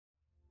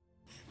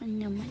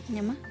Nyama,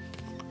 nyama.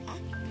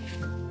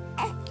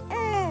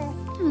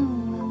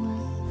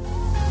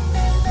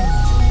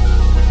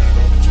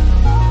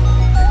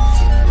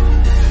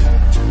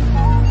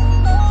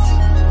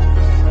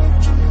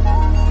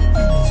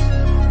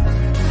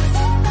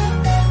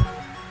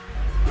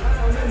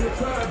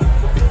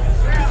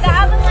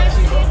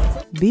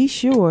 Be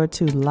sure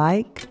to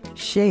like,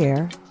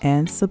 share,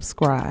 and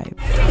subscribe.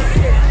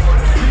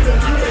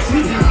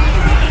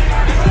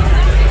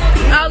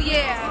 Oh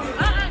yeah.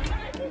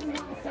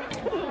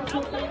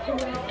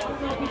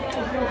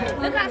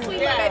 Look how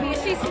sweet my baby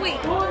is. She's sweet.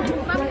 She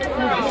probably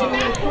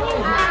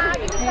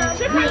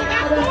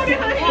got food in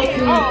her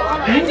head. Oh,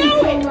 I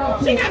know it.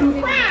 She got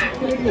fried.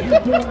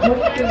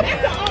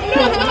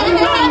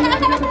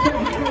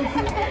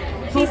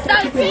 She's so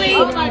sweet. Oh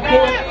my God.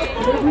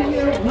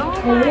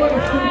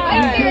 Why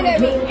you staring at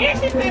me? And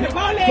she's in the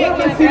ball leg.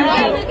 Why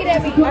you looking at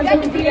me? That's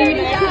the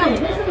security job.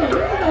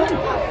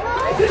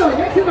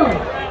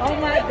 Oh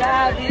my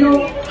God,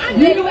 dude. I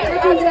need to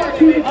talk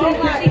to her. Oh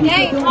my God. She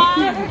ain't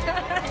hard.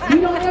 She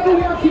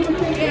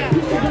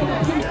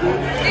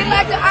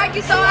like to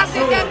argue, so I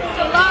sent that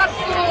to law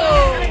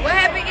school. What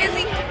happened,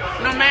 Izzy?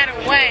 No matter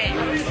what,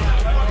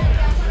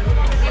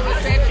 he will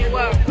set you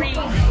up free.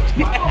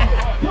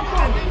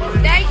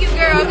 Thank you,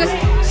 girl, because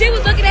she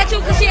was looking at you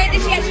because she said,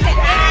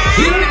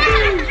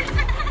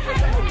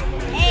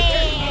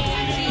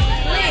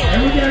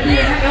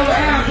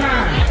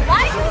 why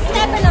are you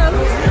stepping on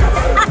me?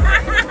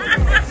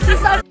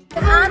 She's so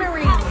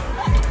honoring.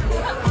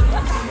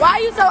 Why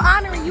are you so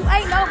honoring? You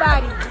ain't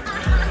nobody.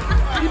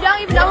 You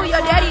don't even know who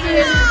your daddy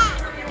is.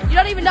 You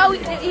don't even know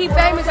he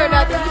famous or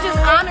nothing. You just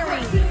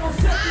honoring. She's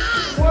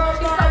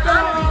so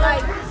honoring.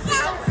 Like,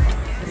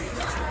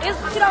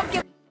 she don't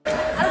give. I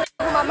don't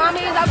know who my mom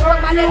is. I grew up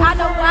with my dad. I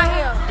know who I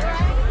am.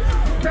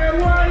 Say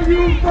where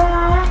you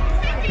from?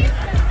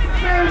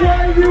 Say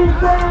where you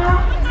from?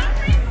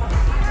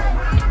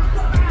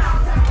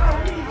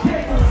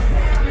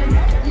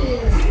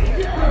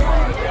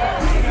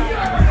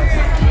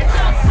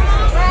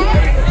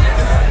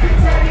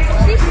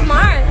 She's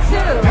smart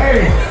too.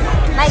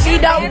 Like she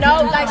don't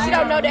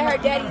know that her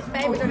daddy's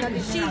famous or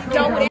nothing. She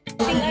know what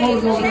she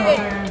is. She said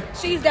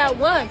she's that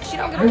one. She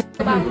don't give a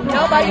about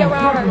nobody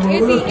around her.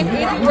 Izzy is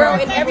Izzy world,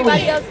 and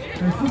everybody else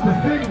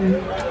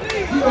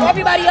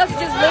is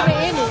just living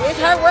in it. It's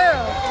her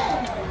world.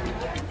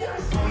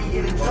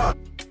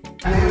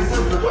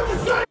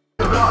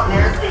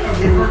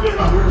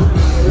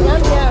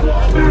 Yum, yum.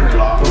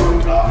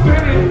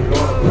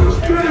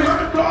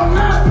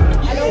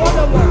 I don't want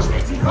no more.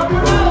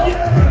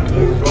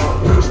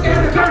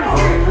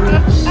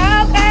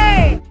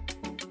 Okay.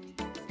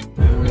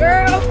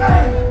 Girl.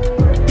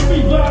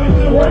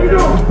 What are you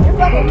doing? You're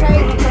fucking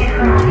crazy. Take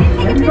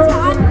a picture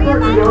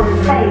of your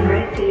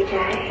favorite DJ.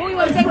 Who you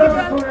want to take a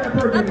picture of?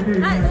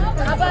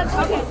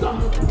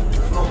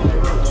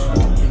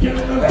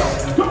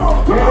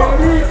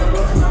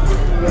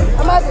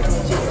 Okay.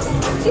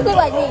 She look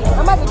like me.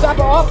 I'm about to drop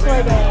her off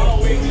right now.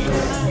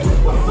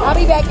 I'll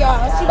be back,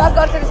 y'all. She about to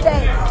go to the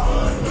stage.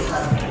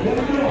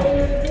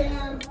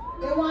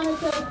 They wanted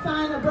to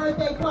sign a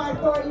birthday card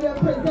for you and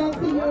present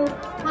to you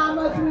how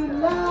much we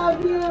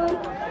love you.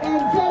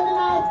 And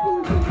Gemini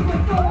season is in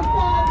full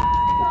effect.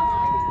 So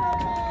happy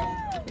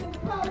birthday to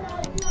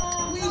Kodak.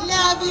 We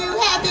love you.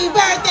 Happy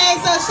birthday.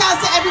 So shout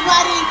to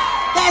everybody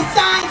that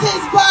signed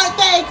his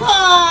birthday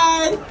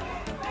card.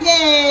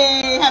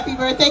 Yay. Happy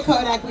birthday,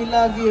 Kodak. We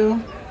love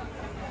you.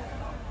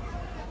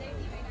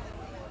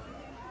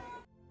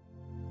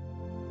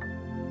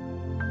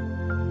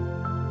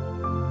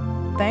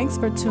 Thanks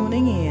for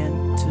tuning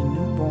in to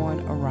Newborn